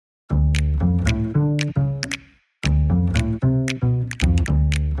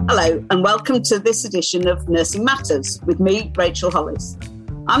Hello and welcome to this edition of Nursing Matters with me, Rachel Hollis.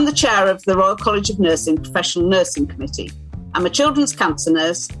 I'm the chair of the Royal College of Nursing Professional Nursing Committee. I'm a children's cancer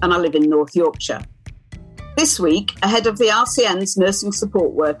nurse and I live in North Yorkshire. This week, ahead of the RCN's Nursing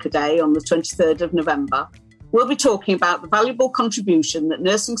Support Worker Day on the 23rd of November, we'll be talking about the valuable contribution that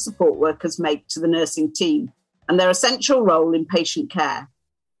nursing support workers make to the nursing team and their essential role in patient care.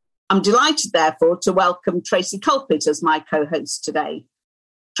 I'm delighted, therefore, to welcome Tracy Culpit as my co-host today.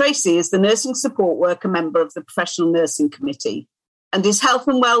 Tracy is the Nursing Support Worker member of the Professional Nursing Committee and is Health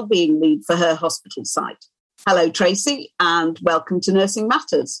and Wellbeing Lead for her hospital site. Hello, Tracy, and welcome to Nursing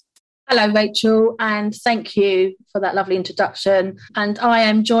Matters. Hello, Rachel, and thank you for that lovely introduction. And I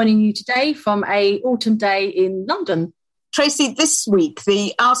am joining you today from a autumn day in London. Tracy, this week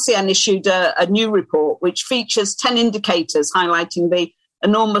the RCN issued a new report which features 10 indicators highlighting the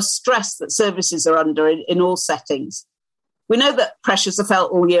enormous stress that services are under in all settings. We know that pressures are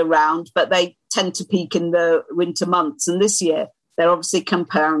felt all year round, but they tend to peak in the winter months. And this year, they're obviously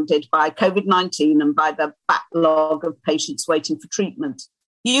compounded by COVID-19 and by the backlog of patients waiting for treatment.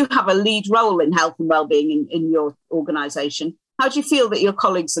 You have a lead role in health and wellbeing in your organisation. How do you feel that your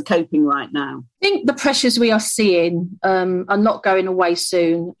colleagues are coping right now? I think the pressures we are seeing are not going away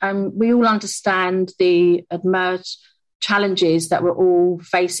soon. We all understand the emerged challenges that we're all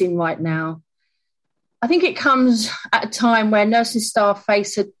facing right now. I think it comes at a time where nursing staff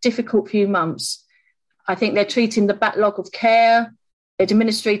face a difficult few months. I think they're treating the backlog of care, they're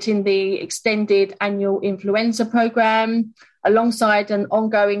administrating the extended annual influenza programme, alongside an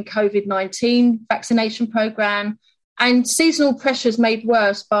ongoing COVID-19 vaccination programme, and seasonal pressures made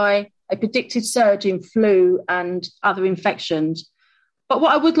worse by a predicted surge in flu and other infections. But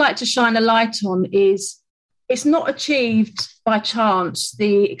what I would like to shine a light on is it's not achieved by chance,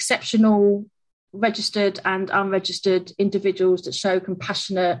 the exceptional registered and unregistered individuals that show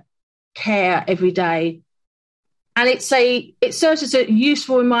compassionate care every day. And it serves as a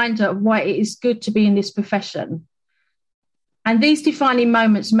useful reminder of why it is good to be in this profession. And these defining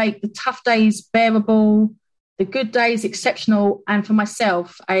moments make the tough days bearable, the good days exceptional, and for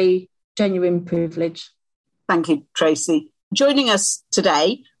myself, a genuine privilege. Thank you, Tracy. Joining us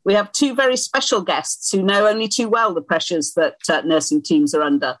today, we have two very special guests who know only too well the pressures that nursing teams are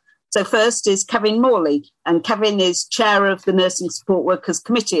under. So first is Kevin Morley, and Kevin is chair of the Nursing Support Workers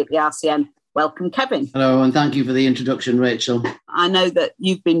Committee at the RCN. Welcome, Kevin. Hello, and thank you for the introduction, Rachel. I know that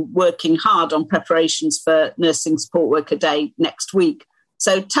you've been working hard on preparations for Nursing Support Worker Day next week.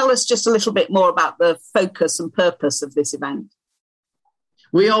 So tell us just a little bit more about the focus and purpose of this event.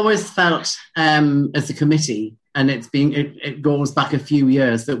 We always felt as a committee, and it goes back a few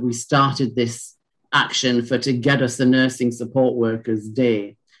years, that we started this action to get us the Nursing Support Workers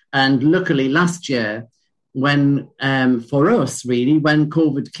Day. And luckily last year, when for us really, when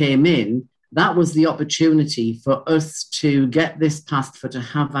COVID came in, that was the opportunity for us to get this passed to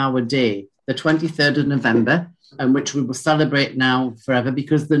have our day, the 23rd of November, and which we will celebrate now forever,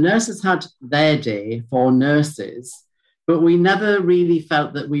 because the nurses had their day for nurses, but we never really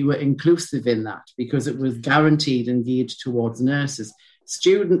felt that we were inclusive in that because it was guaranteed and geared towards nurses.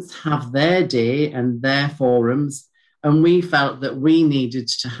 Students have their day and their forums, and we felt that we needed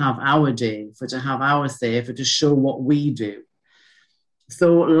to have our day, to have our say, to show what we do.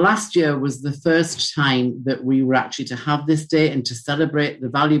 So last year was the first time that we were actually to have this day and to celebrate the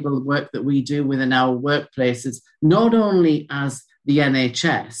valuable work that we do within our workplaces, not only as the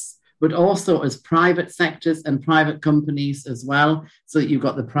NHS, but also as private sectors and private companies as well. So that you've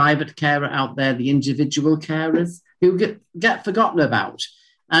got the private carer out there, the individual carers who get forgotten about.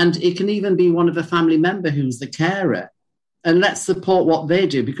 And it can even be one of a family member who's the carer. And let's support what they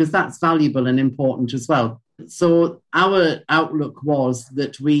do, because that's valuable and important as well. So our outlook was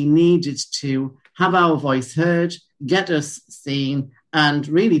that we needed to have our voice heard, get us seen, and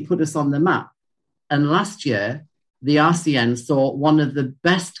really put us on the map. And last year, the RCN saw one of the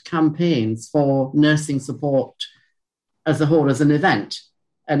best campaigns for nursing support as a whole, as an event.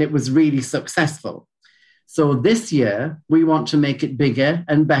 And it was really successful. So this year, we want to make it bigger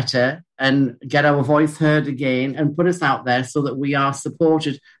and better and get our voice heard again and put us out there so that we are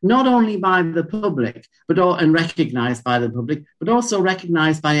supported not only by the public and recognised by the public, but also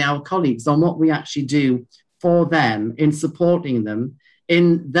recognised by our colleagues on what we actually do for them in supporting them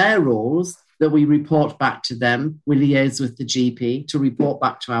in their roles, that we report back to them, we liaise with the GP to report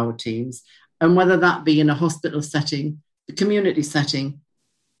back to our teams, and whether that be in a hospital setting, the community setting,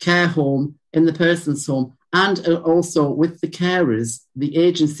 care home, in the person's home, and also with the carers, the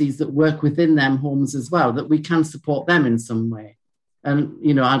agencies that work within them homes as well, that we can support them in some way. And,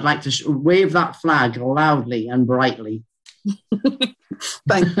 I'd like to wave that flag loudly and brightly.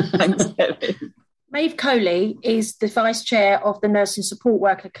 Thanks, Kevin. Maeve Coley is the Vice Chair of the Nursing Support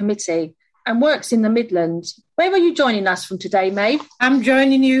Worker Committee and works in the Midlands. Where are you joining us from today, Maeve? I'm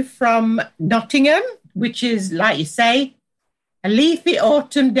joining you from Nottingham, which is, like you say, a leafy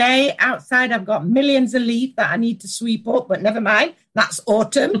autumn day. Outside, I've got millions of leaves that I need to sweep up, but never mind. That's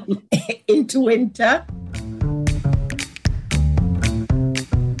autumn into winter.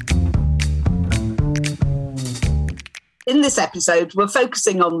 In this episode, we're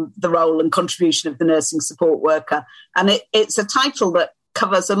focusing on the role and contribution of the nursing support worker, and it's a title that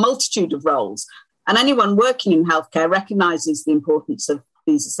covers a multitude of roles. And anyone working in healthcare recognises the importance of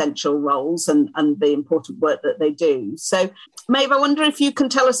these essential roles and the important work that they do. So, Maeve, I wonder if you can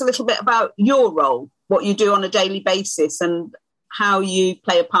tell us a little bit about your role, what you do on a daily basis and how you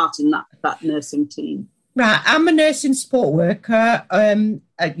play a part in that nursing team. Right, I'm a nursing support worker.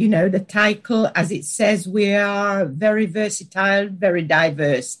 The title, as it says, we are very versatile, very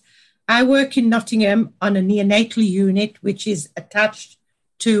diverse. I work in Nottingham on a neonatal unit, which is attached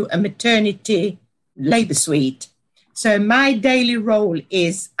to a maternity labour suite. So my daily role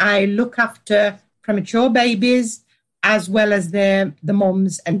is I look after premature babies as well as the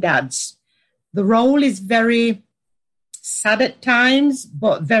mums and dads. The role is very sad at times,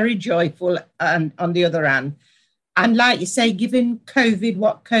 but very joyful and on the other hand. And like you say, given COVID,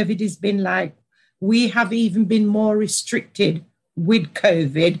 what COVID has been like, we have even been more restricted with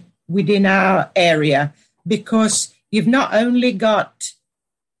COVID within our area because you've not only got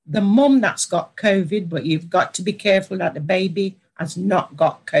the mum that's got COVID, but you've got to be careful that the baby has not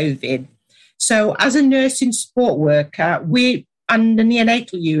got COVID. So as a nursing support worker, we and the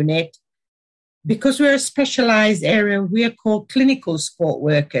neonatal unit, because we're a specialised area, we are called clinical support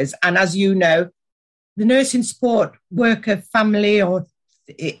workers. And as you know, the nursing support worker family,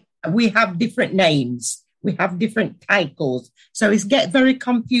 we have different names. We have different titles. So it's get very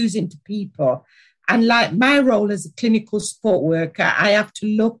confusing to people. And like my role as a clinical support worker, I have to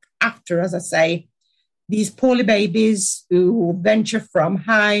look after, as I say, these poorly babies who venture from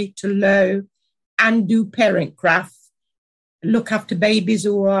high to low and do parent craft, look after babies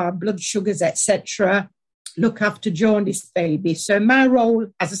who are blood sugars, etc., look after jaundiced babies. So my role,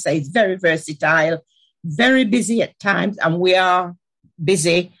 as I say, is very versatile, very busy at times, and we are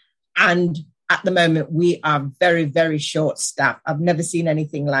busy. And at the moment, we are very, very short-staffed. I've never seen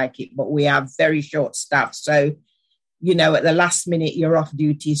anything like it, but we are very short-staffed. So, at the last minute, your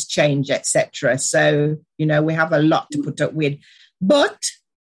off-duties change, etc. So, we have a lot to put up with. But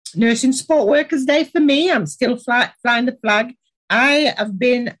Nursing Support Workers Day for me, I'm still flying the flag. I have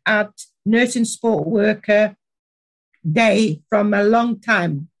been at Nursing Support Worker Day from a long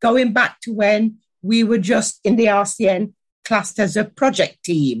time, going back to when we were just in the RCN classed as a project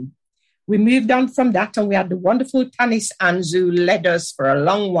team. We moved on from that and we had the wonderful Tanis Anzu led us for a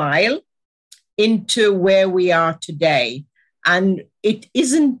long while into where we are today. And it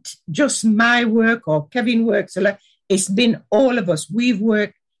isn't just my work or Kevin works alone. It's been all of us. We've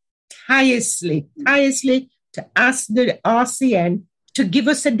worked tirelessly to ask the RCN to give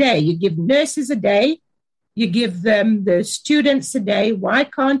us a day. You give nurses a day. You give them the students a day. Why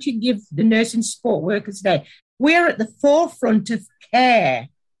can't you give the nursing support workers a day? We're at the forefront of care.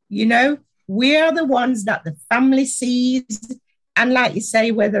 We are the ones that the family sees. And like you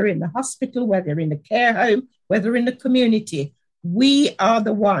say, whether in the hospital, whether in the care home, whether in the community, we are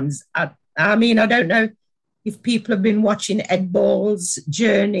the ones. I don't know if people have been watching Ed Ball's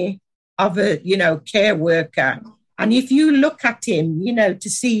journey of a, care worker. And if you look at him, to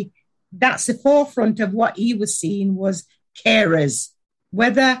see that's the forefront of what he was seeing was carers,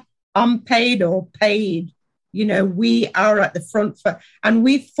 whether unpaid or paid. We are at the front and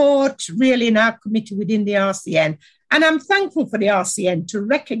we fought really in our committee within the RCN. And I'm thankful for the RCN to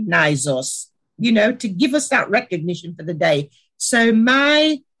recognise us, to give us that recognition for the day. So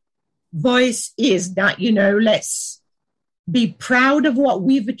my voice is that, let's be proud of what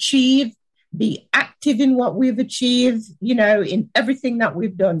we've achieved, be active in what we've achieved, in everything that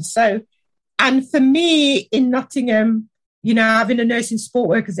we've done. So, and for me in Nottingham, having a nursing support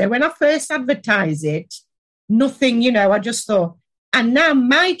workers there, when I first advertised it, nothing, I just thought, and now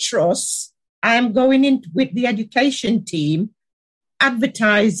my trust, I am going in with the education team,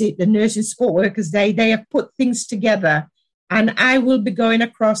 advertise it, the Nursing Support Workers Day. They have put things together and I will be going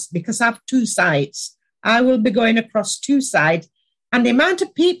across, because I have 2 sites, I will be going across 2 sites. And the amount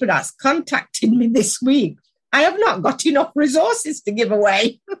of people that's contacted me this week, I have not got enough resources to give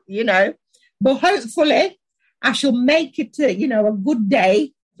away, But hopefully I shall make it, a good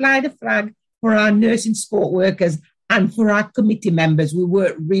day, fly the flag for our nursing support workers and for our committee members. We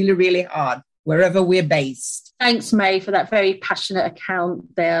work really, really hard wherever we're based. Thanks, May, for that very passionate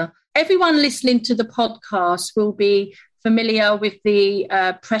account there. Everyone listening to the podcast will be familiar with the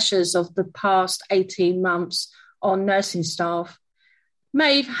pressures of the past 18 months on nursing staff.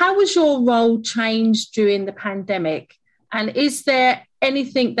 Maeve, how was your role changed during the pandemic? And is there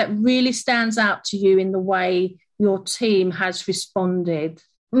anything that really stands out to you in the way your team has responded?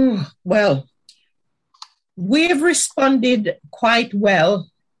 Well, we've responded quite well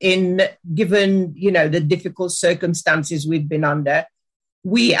given, the difficult circumstances we've been under.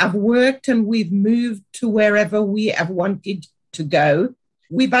 We have worked and we've moved to wherever we have wanted to go.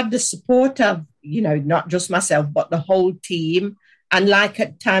 We've had the support of, not just myself, but the whole team. And like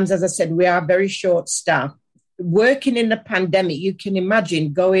at times, as I said, we are very short staffed. Working in the pandemic, you can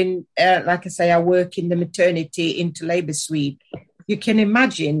imagine going, like I say, I work in the maternity into labour suite. You can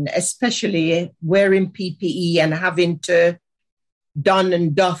imagine, especially wearing PPE and having to don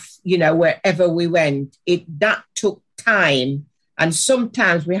and doff, wherever we went. That took time. And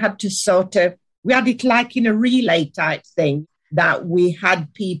sometimes we had to we had it like in a relay type thing, that we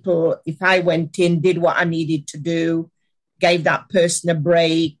had people, if I went in, did what I needed to do, gave that person a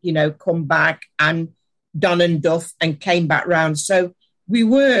break, come back and don and duff and came back round. So we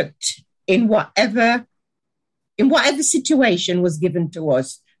worked in whatever situation was given to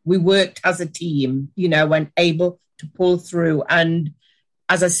us. We worked as a team, and able to pull through. And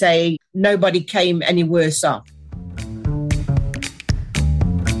as I say, nobody came any worse off.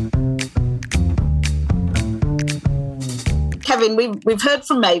 Kevin, we've heard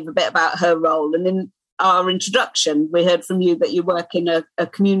from Maeve a bit about her role, and in our introduction, we heard from you that you work in a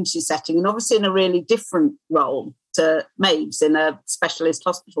community setting, and obviously in a really different role to Maeve's, in a specialist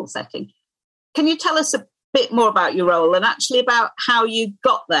hospital setting. Can you tell us a bit more about your role and actually about how you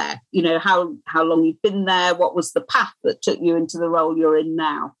got there? How long you've been there, what was the path that took you into the role you're in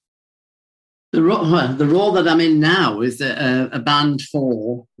now? The role that I'm in now is a Band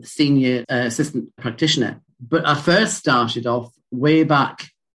 4 senior assistant practitioner. But I first started off way back,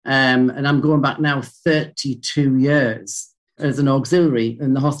 and I'm going back now 32 years, as an auxiliary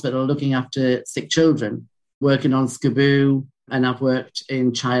in the hospital looking after sick children, working on SCABU, and I've worked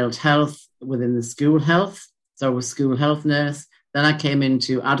in child health within the school health. So I was school health nurse. Then I came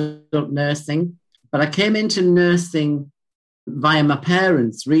into adult nursing, but I came into nursing via my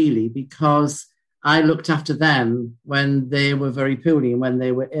parents, really, because I looked after them when they were very poorly and when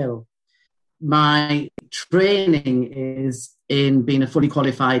they were ill. My training is in being a fully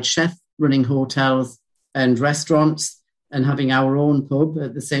qualified chef, running hotels and restaurants and having our own pub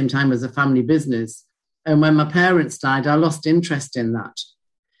at the same time as a family business. And when my parents died, I lost interest in that.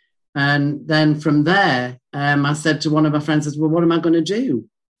 And then from there, I said to one of my friends, well, what am I going to do?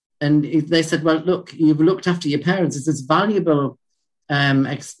 And they said, well, look, you've looked after your parents. It's this valuable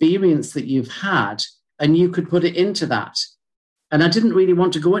experience that you've had, and you could put it into that. And I didn't really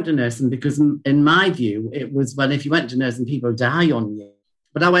want to go into nursing because in my view, it was, well, if you went to nursing, people die on you.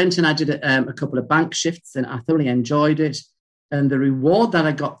 But I went and I did a couple of bank shifts and I thoroughly enjoyed it. And the reward that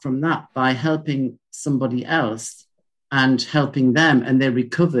I got from that by helping somebody else and helping them, and they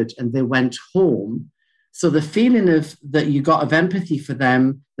recovered and they went home. So the feeling of that you got of empathy for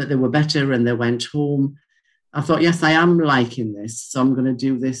them, that they were better and they went home, I thought, yes, I am liking this. So I'm going to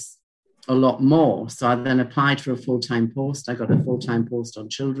do this a lot more. So I then applied for a full-time post. I got a full-time post on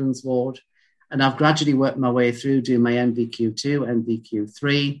children's ward, and I've gradually worked my way through doing my NVQ2,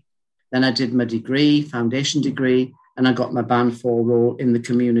 NVQ3. Then I did my degree, foundation degree, and I got my Band 4 role in the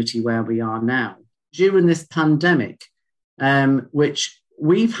community where we are now. During this pandemic, which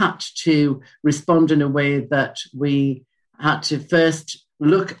we've had to respond in a way that we had to first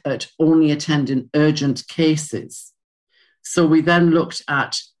look at only attending urgent cases. So we then looked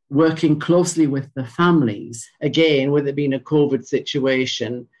at working closely with the families, again, with it being a COVID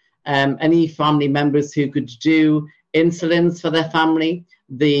situation, any family members who could do insulins for their family,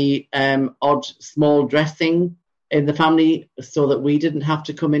 the odd small dressing in the family so that we didn't have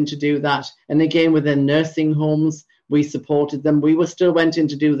to come in to do that. And again, within nursing homes, we supported them. We still went in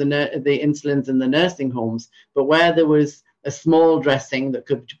to do the insulins in the nursing homes, but where there was a small dressing that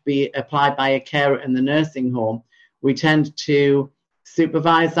could be applied by a carer in the nursing home, we tend to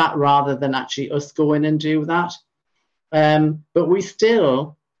supervise that rather than actually us go in and do that. But we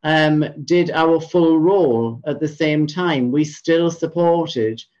still did our full role at the same time. We still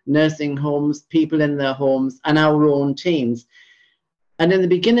supported nursing homes, people in their homes, and our own teams. And in the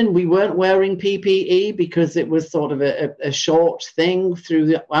beginning, we weren't wearing PPE because it was sort of a short thing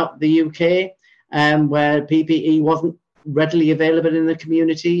throughout the UK, where PPE wasn't readily available in the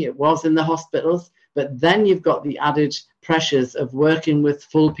community. It was in the hospitals. But then you've got the added pressures of working with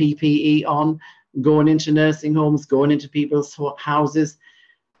full PPE on, going into nursing homes, going into people's houses.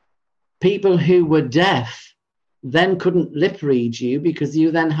 People who were deaf then couldn't lip read you because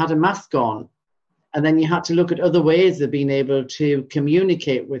you then had a mask on. And then you had to look at other ways of being able to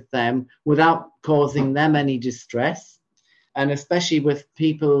communicate with them without causing them any distress. And especially with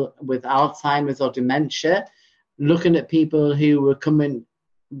people with Alzheimer's or dementia, looking at people who were coming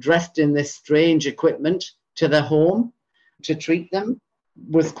dressed in this strange equipment to their home to treat them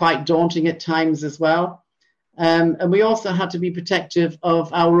was quite daunting at times as well. And we also had to be protective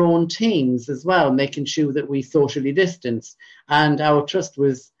of our own teams as well, making sure that we socially distanced. And our trust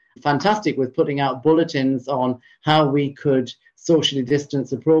was fantastic with putting out bulletins on how we could socially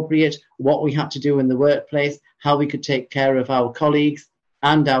distance appropriate, what we had to do in the workplace, how we could take care of our colleagues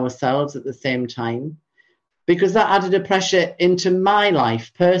and ourselves at the same time. Because that added a pressure into my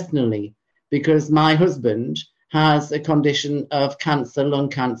life personally, because my husband has a condition of cancer, lung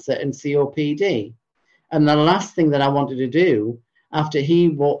cancer and COPD. And the last thing that I wanted to do after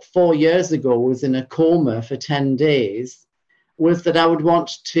he, 4 years ago, was in a coma for 10 days, was that I would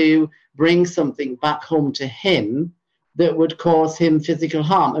want to bring something back home to him that would cause him physical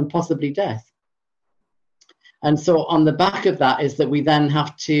harm and possibly death. And so on the back of that is that we then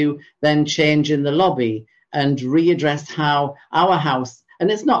have to then change in the lobby and readdress how our house,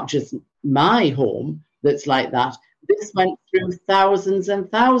 and it's not just my home that's like that, this went through thousands and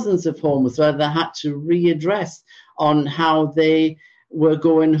thousands of homes where they had to readdress on how they were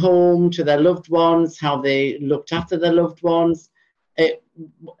going home to their loved ones, how they looked after their loved ones. It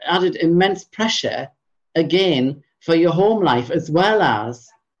added immense pressure, again, for your home life, as well as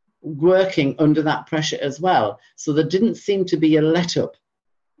working under that pressure as well. So there didn't seem to be a let-up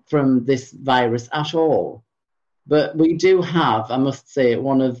from this virus at all. But we do have, I must say,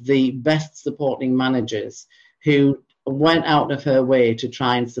 one of the best supporting managers who went out of her way to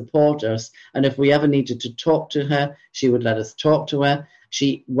try and support us. And if we ever needed to talk to her, she would let us talk to her.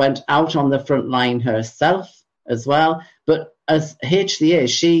 She went out on the front line herself as well. But as HCA,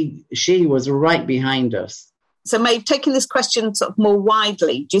 she was right behind us. So, Maeve, taking this question sort of more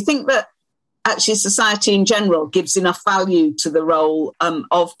widely, do you think that actually society in general gives enough value to the role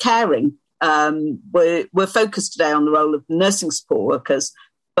of caring? We're focused today on the role of nursing support workers,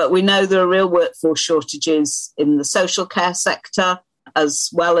 but we know there are real workforce shortages in the social care sector as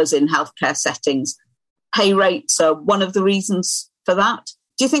well as in healthcare settings. Pay rates are one of the reasons for that.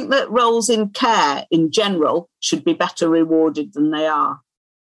 Do you think that roles in care in general should be better rewarded than they are?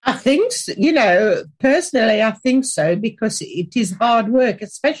 I think, personally, I think so, because it is hard work,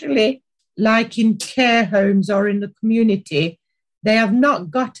 especially like in care homes or in the community. They have not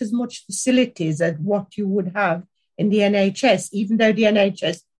got as much facilities as what you would have in the NHS, even though the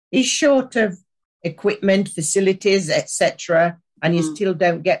NHS is short of equipment, facilities, etc., and you still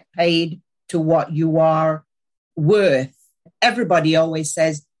don't get paid to what you are worth. Everybody always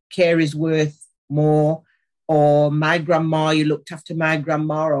says care is worth more, or my grandma, you looked after my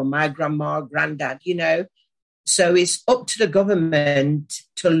grandma, or my grandma, or granddad, So it's up to the government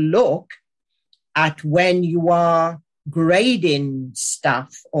to look at when you are grading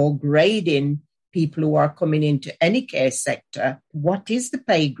staff or grading people who are coming into any care sector. What is the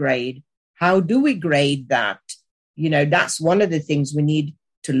pay grade? How do we grade that? That's one of the things we need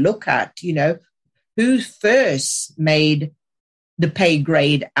to look at. Who first made the pay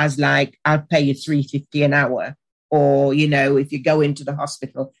grade as like, I'll pay you $3.50 an hour, or if you go into the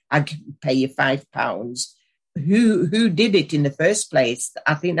hospital, I can pay you £5. Who did it in the first place?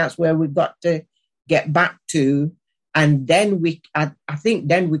 I think that's where we've got to get back to, and then I think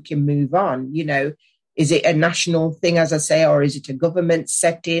then we can move on. Is it a national thing, as I say, or is it a government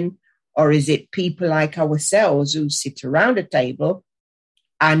setting, or is it people like ourselves who sit around a table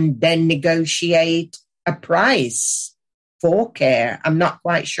and then negotiate a price for care? I'm not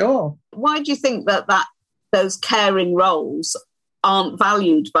quite sure. Why do you think that those caring roles aren't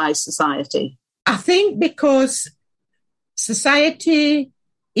valued by society? I think because society,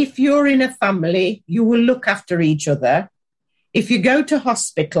 if you're in a family, you will look after each other. If you go to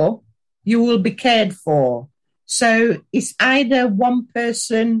hospital, you will be cared for. So it's either one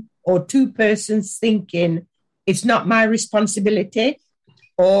person or two persons thinking it's not my responsibility,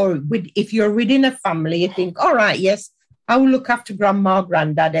 or if you're within a family, you think, all right, yes, I will look after grandma,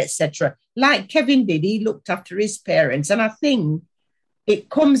 granddad, etc. Like Kevin did, he looked after his parents. And I think it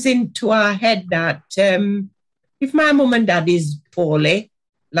comes into our head that if my mum and dad is poorly,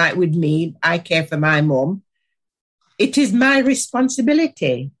 like with me, I care for my mum, it is my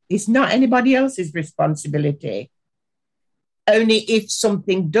responsibility. It's not anybody else's responsibility. Only if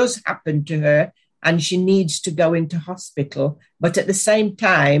something does happen to her, and she needs to go into hospital. But at the same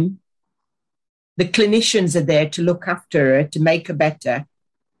time, the clinicians are there to look after her, to make her better,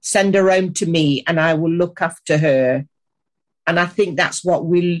 send her home to me, and I will look after her. And I think that's what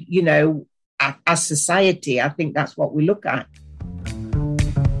we, as society, I think that's what we look at.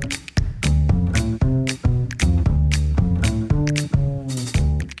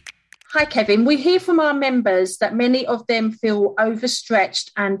 Hi, Kevin. We hear from our members that many of them feel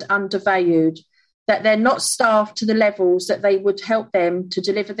overstretched and undervalued, that they're not staffed to the levels that they would help them to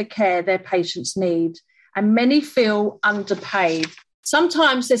deliver the care their patients need, and many feel underpaid.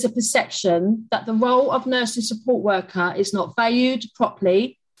 Sometimes there's a perception that the role of nursing support worker is not valued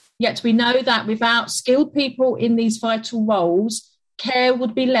properly, yet we know that without skilled people in these vital roles, care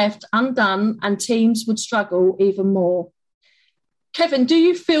would be left undone and teams would struggle even more. Kevin, do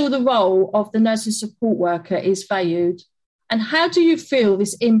you feel the role of the nursing support worker is valued? And how do you feel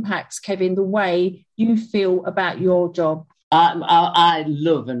this impacts, Kevin, the way you feel about your job? I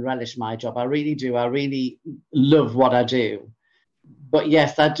love and relish my job. I really do. I really love what I do. But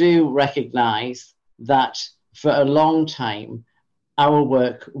yes, I do recognise that for a long time, our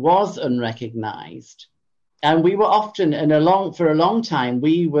work was unrecognised. And we were often, for a long time,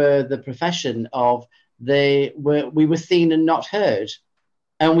 we were the profession of we were seen and not heard,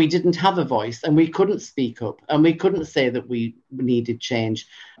 and we didn't have a voice, and we couldn't speak up, and we couldn't say that we needed change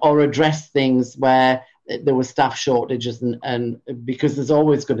or address things where there were staff shortages, and because there's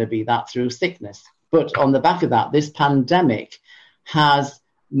always going to be that through sickness. But on the back of that, this pandemic has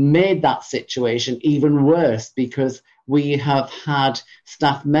made that situation even worse, because we have had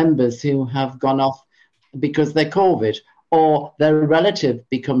staff members who have gone off because they're COVID, or their relative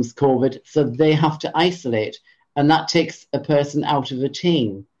becomes COVID, so they have to isolate, and that takes a person out of a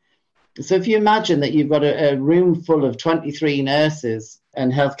team. So if you imagine that you've got a room full of 23 nurses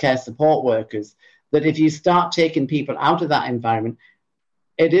and healthcare support workers, that if you start taking people out of that environment,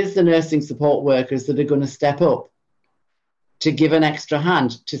 it is the nursing support workers that are going to step up to give an extra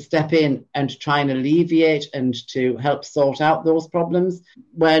hand, to step in and to try and alleviate and to help sort out those problems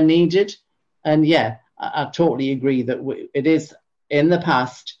where needed. And yeah, I totally agree that it is, in the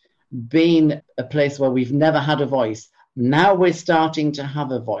past, been a place where we've never had a voice. Now we're starting to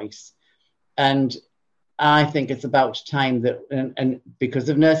have a voice. And I think it's about time that, and because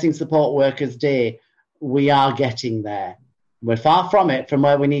of Nursing Support Workers Day, we are getting there. We're far from it, from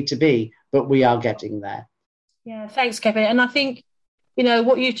where we need to be, but we are getting there. Yeah, thanks, Kevin. And I think,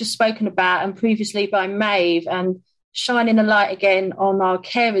 what you've just spoken about, and previously by Maeve, and shining a light again on our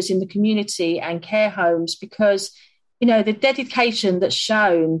carers in the community and care homes, because, the dedication that's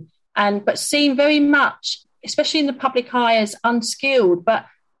shown but seen very much, especially in the public eye, as unskilled, but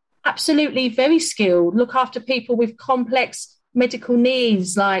absolutely very skilled, look after people with complex medical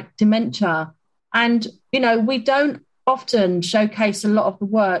needs like dementia. And, we don't often showcase a lot of the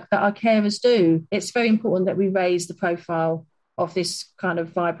work that our carers do. It's very important that we raise the profile of this kind of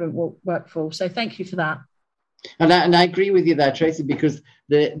vibrant workforce. So thank you for that. And I agree with you there, Tracy, because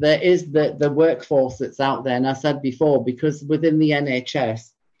there is the workforce that's out there. And I said before, because within the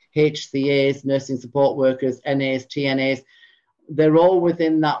NHS, HCAs, nursing support workers, NAs, TNAs, they're all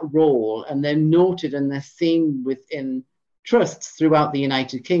within that role, and they're noted and they're seen within trusts throughout the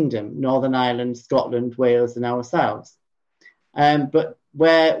United Kingdom, Northern Ireland, Scotland, Wales, and ourselves. But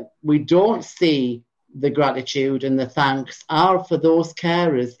where we don't see the gratitude and the thanks are for those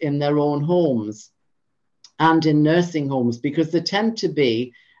carers in their own homes and in nursing homes, because they tend to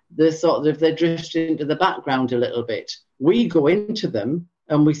be they drift into the background a little bit. We go into them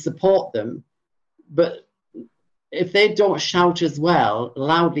and we support them, but if they don't shout as well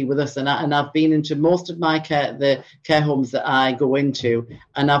loudly with us, and I've been into most of the care homes that I go into,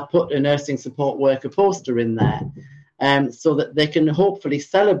 and I've put a nursing support worker poster in there, so that they can hopefully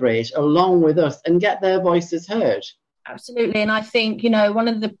celebrate along with us and get their voices heard. Absolutely. And I think, one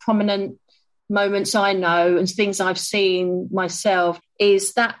of the prominent moments I know and things I've seen myself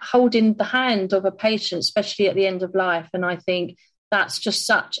is that holding the hand of a patient, especially at the end of life. And I think that's just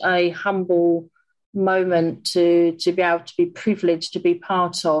such a humble moment to be able to be privileged to be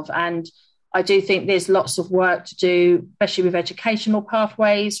part of. And I do think there's lots of work to do, especially with educational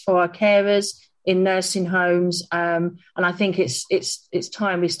pathways for our carers in nursing homes. And I think it's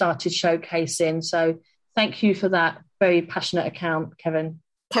time we started showcasing. So thank you for that very passionate account, Kevin.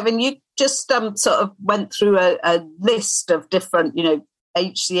 Kevin, you just sort of went through a list of different,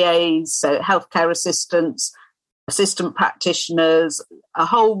 HCAs, so healthcare assistants, assistant practitioners, a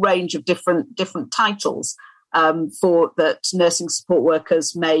whole range of different titles for that nursing support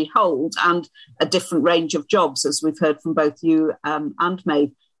workers may hold, and a different range of jobs, as we've heard from both you and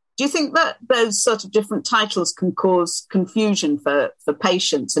Maeve. Do you think that those sort of different titles can cause confusion for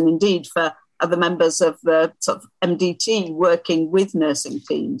patients and indeed for other members of the sort of MDT working with nursing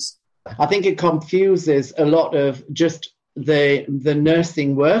teams? I think it confuses a lot of just the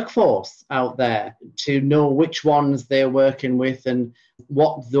nursing workforce out there to know which ones they're working with and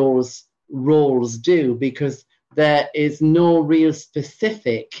what those roles do, because there is no real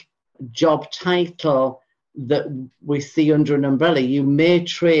specific job title that we see under an umbrella. You may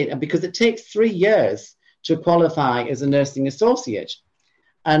train, because it takes 3 years to qualify as a nursing associate,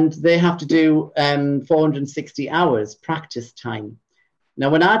 and they have to do 460 hours practice time. Now,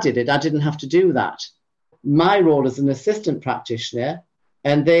 when I did it, I didn't have to do that. My role is an assistant practitioner,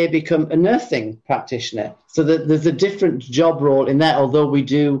 and they become a nursing practitioner. So that there's a different job role in there, although we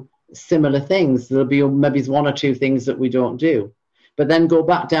do similar things. There'll be maybe 1 or 2 things that we don't do. But then go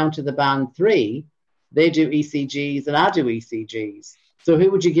back down to the band 3, they do ECGs and I do ECGs. So who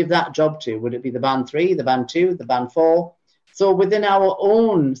would you give that job to? Would it be the band 3, the band 2, the band 4? So within our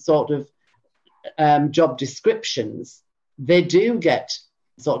own sort of job descriptions, they do get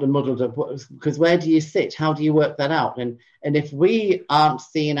sort of muddled up, because where do you sit? How do you work that out? And if we aren't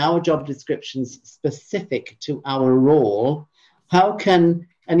seeing our job descriptions specific to our role, how can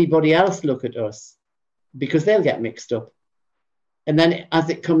anybody else look at us? Because they'll get mixed up. And then as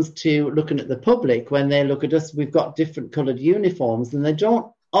it comes to looking at the public, when they look at us, we've got different coloured uniforms, and they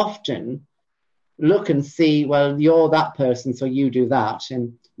don't often look and see, well, you're that person, so you do that,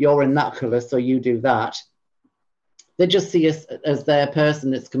 and you're in that colour, so you do that. They just see us as their person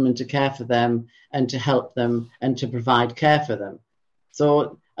that's coming to care for them and to help them and to provide care for them.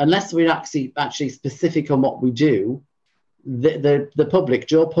 So unless we're actually specific on what we do, the public,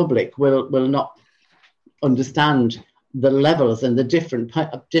 Joe Public, will not understand the levels and the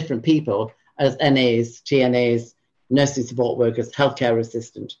different people as NAs, TNAs, nursing support workers, healthcare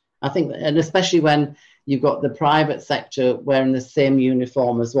assistant. I think, and especially when you've got the private sector wearing the same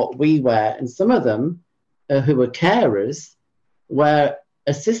uniform as what we wear, and some of them who are carers wear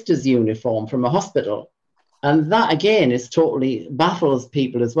a sister's uniform from a hospital. And that, again, is totally baffles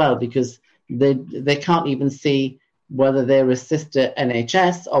people as well, because they can't even see whether they're a sister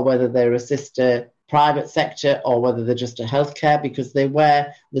NHS or whether they're a sister private sector or whether they're just a healthcare, because they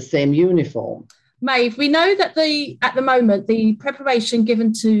wear the same uniform. Maeve, we know that at the moment, the preparation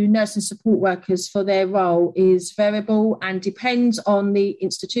given to nursing support workers for their role is variable and depends on the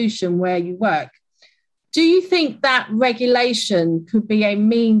institution where you work. Do you think that regulation could be a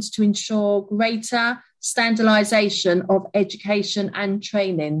means to ensure greater standardisation of education and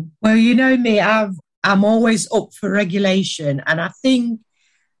training? Well, you know me, I'm always up for regulation. And I think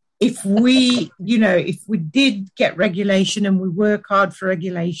if we did get regulation and we work hard for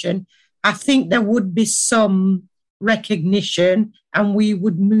regulation, I think there would be some recognition and we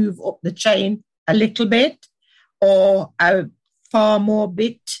would move up the chain a little bit, or a far more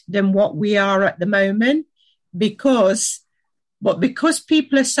bit than what we are at the moment, because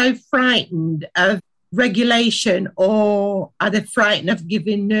people are so frightened of regulation, or are they frightened of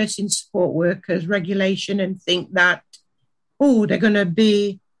giving nursing support workers regulation and think that, they're going to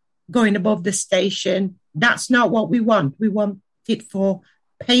be going above the station. That's not what we want. We want it for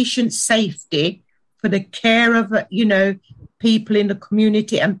patient safety, for the care of, people in the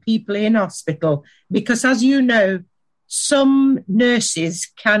community and people in hospital. Because as you know, some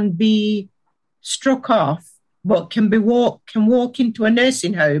nurses can be struck off, but can walk into a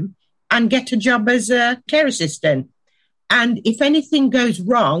nursing home and get a job as a care assistant. And if anything goes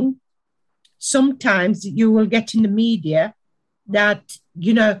wrong, sometimes you will get in the media that,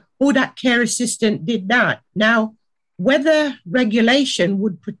 that care assistant did that. Now, whether regulation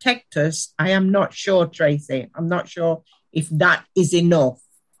would protect us, I am not sure, Tracy. I'm not sure if that is enough,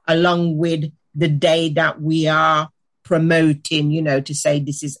 along with the day that we are promoting, to say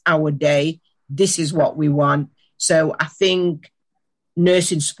this is our day, this is what we want. So I think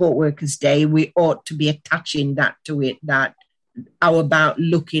Nursing Support Workers Day, we ought to be attaching that to it, that how about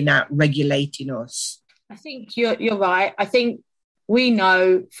looking at regulating us? I think you're right. I think we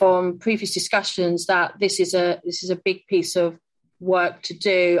know from previous discussions that this is a big piece of work to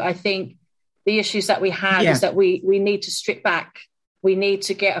do. I think the issues that we have is that we need to strip back. We need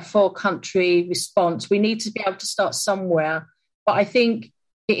to get a full country response. We need to be able to start somewhere. But I think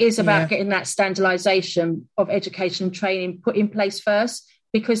it is about getting that standardisation of education and training put in place first,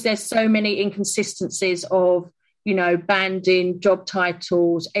 because there's so many inconsistencies of, banding, job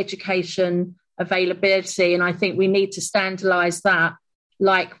titles, education availability. And I think we need to standardise that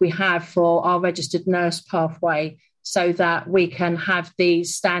like we have for our registered nurse pathway, so that we can have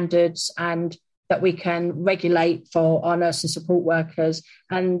these standards and that we can regulate for our nursing support workers.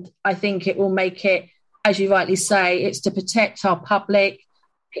 And I think it will make it, as you rightly say, it's to protect our public,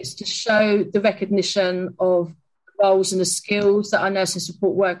 it's to show the recognition of the roles and the skills that our nursing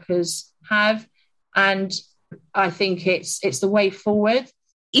support workers have. And I think it's the way forward.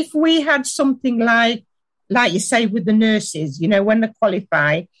 If we had something like you say with the nurses, when they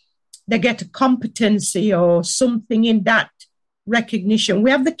qualify, they get a competency or something in that recognition. We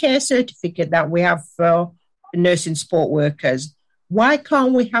have the care certificate that we have for nursing support workers. Why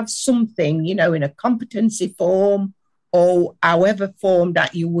can't we have something, in a competency form or however form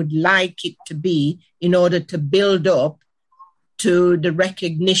that you would like it to be in order to build up to the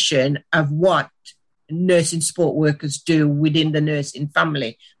recognition of what nursing support workers do within the nursing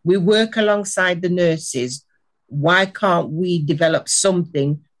family? We work alongside the nurses. Why can't we develop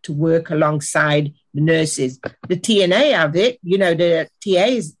something to work alongside the nurses? The TNA have it, the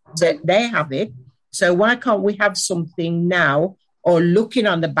TAs, they have it. So why can't we have something now, or looking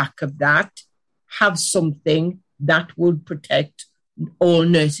on the back of that, have something that would protect all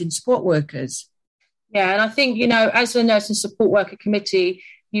nursing support workers? Yeah, and I think, as a nursing support worker committee,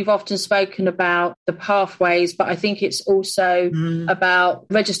 you've often spoken about the pathways, but I think it's also about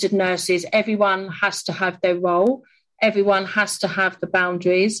registered nurses. Everyone has to have their role. Everyone has to have the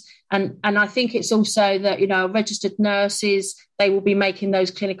boundaries. And I think it's also that, registered nurses, they will be making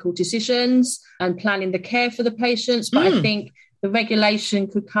those clinical decisions and planning the care for the patients. But I think the regulation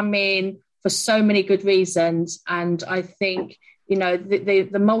could come in for so many good reasons. And I think,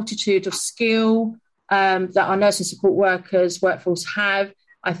 the multitude of skill that our nursing support workers workforce have,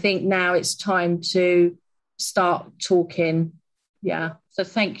 I think now it's time to start talking. Yeah. So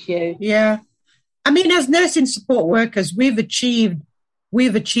thank you. Yeah. I mean, as nursing support workers, we've achieved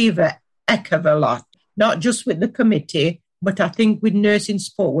a heck of a lot, not just with the committee, but I think with nursing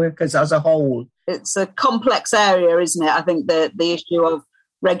support workers as a whole. It's a complex area, isn't it? I think the issue of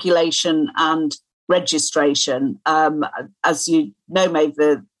regulation and registration, as you know, Maeve,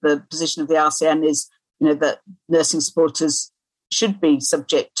 the position of the RCN is, that nursing supporters should be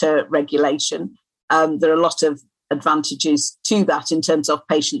subject to regulation. There are a lot of advantages to that in terms of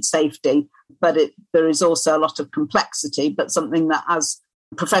patient safety, but there is also a lot of complexity, but something that as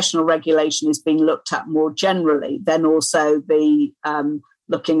professional regulation is being looked at more generally, then also the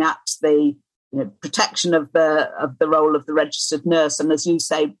looking at the protection of the role of the registered nurse, and as you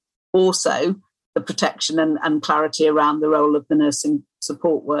say, also the protection and clarity around the role of the nursing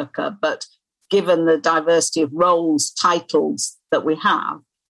support worker. But given the diversity of roles, titles that we have,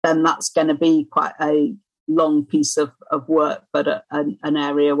 then that's going to be quite a long piece of work, but an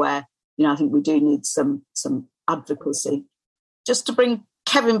area where, I think we do need some advocacy. Just to bring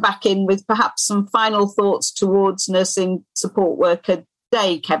Kevin back in with perhaps some final thoughts towards Nursing Support Worker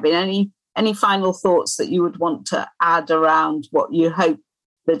Day. Kevin, any final thoughts that you would want to add around what you hope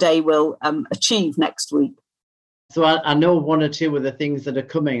the day will achieve next week? So I know one or two of the things that are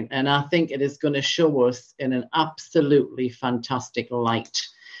coming, and I think it is going to show us in an absolutely fantastic light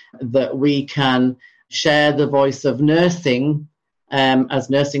that we can share the voice of nursing as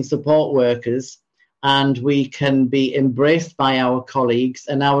nursing support workers, and we can be embraced by our colleagues.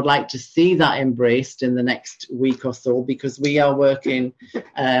 And I would like to see that embraced in the next week or so, because we are working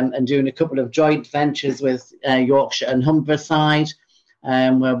and doing a couple of joint ventures with Yorkshire and Humberside,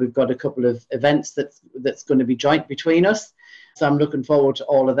 where we've got a couple of events that's going to be joint between us. So I'm looking forward to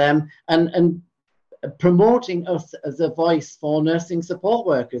all of them and promoting us as a voice for nursing support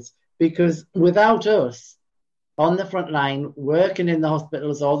workers, because without us on the front line, working in the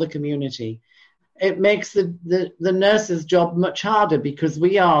hospitals or the community, it makes the nurse's job much harder, because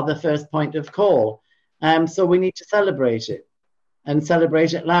we are the first point of call. So we need to celebrate it and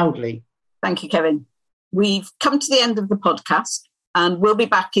celebrate it loudly. Thank you, Kevin. We've come to the end of the podcast, and we'll be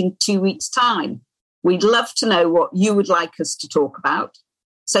back in 2 weeks' time. We'd love to know what you would like us to talk about.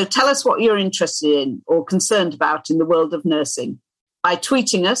 So tell us what you're interested in or concerned about in the world of nursing by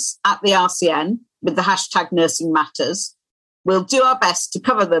tweeting us at the RCN with the hashtag Nursing Matters. We'll do our best to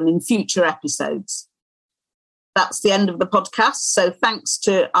cover them in future episodes. That's the end of the podcast. So thanks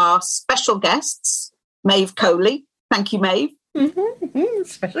to our special guests, Maeve Coley. Thank you, Maeve.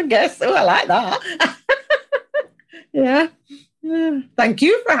 Special guest. Oh, I like that. Yeah. Thank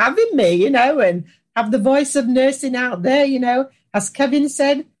you for having me, and have the voice of nursing out there, as Kevin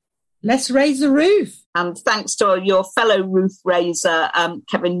said, let's raise the roof. And thanks to your fellow roof raiser,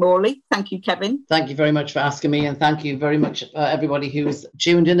 Kevin Morley. Thank you, Kevin. Thank you very much for asking me, and thank you very much everybody who's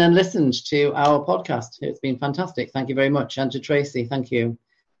tuned in and listened to our podcast. It's been fantastic. Thank you very much. And to Tracy, thank you.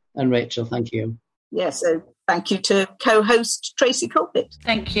 And Rachel, thank you. Yeah, so thank you to co-host Tracy Colpitt.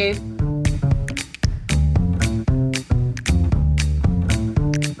 Thank you.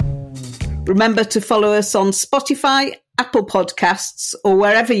 Remember to follow us on Spotify, Apple Podcasts, or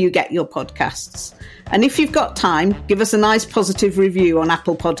wherever you get your podcasts. And if you've got time, give us a nice positive review on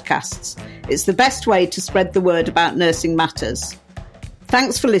Apple Podcasts. It's the best way to spread the word about Nursing Matters.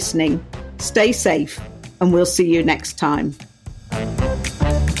 Thanks for listening. Stay safe, and we'll see you next time.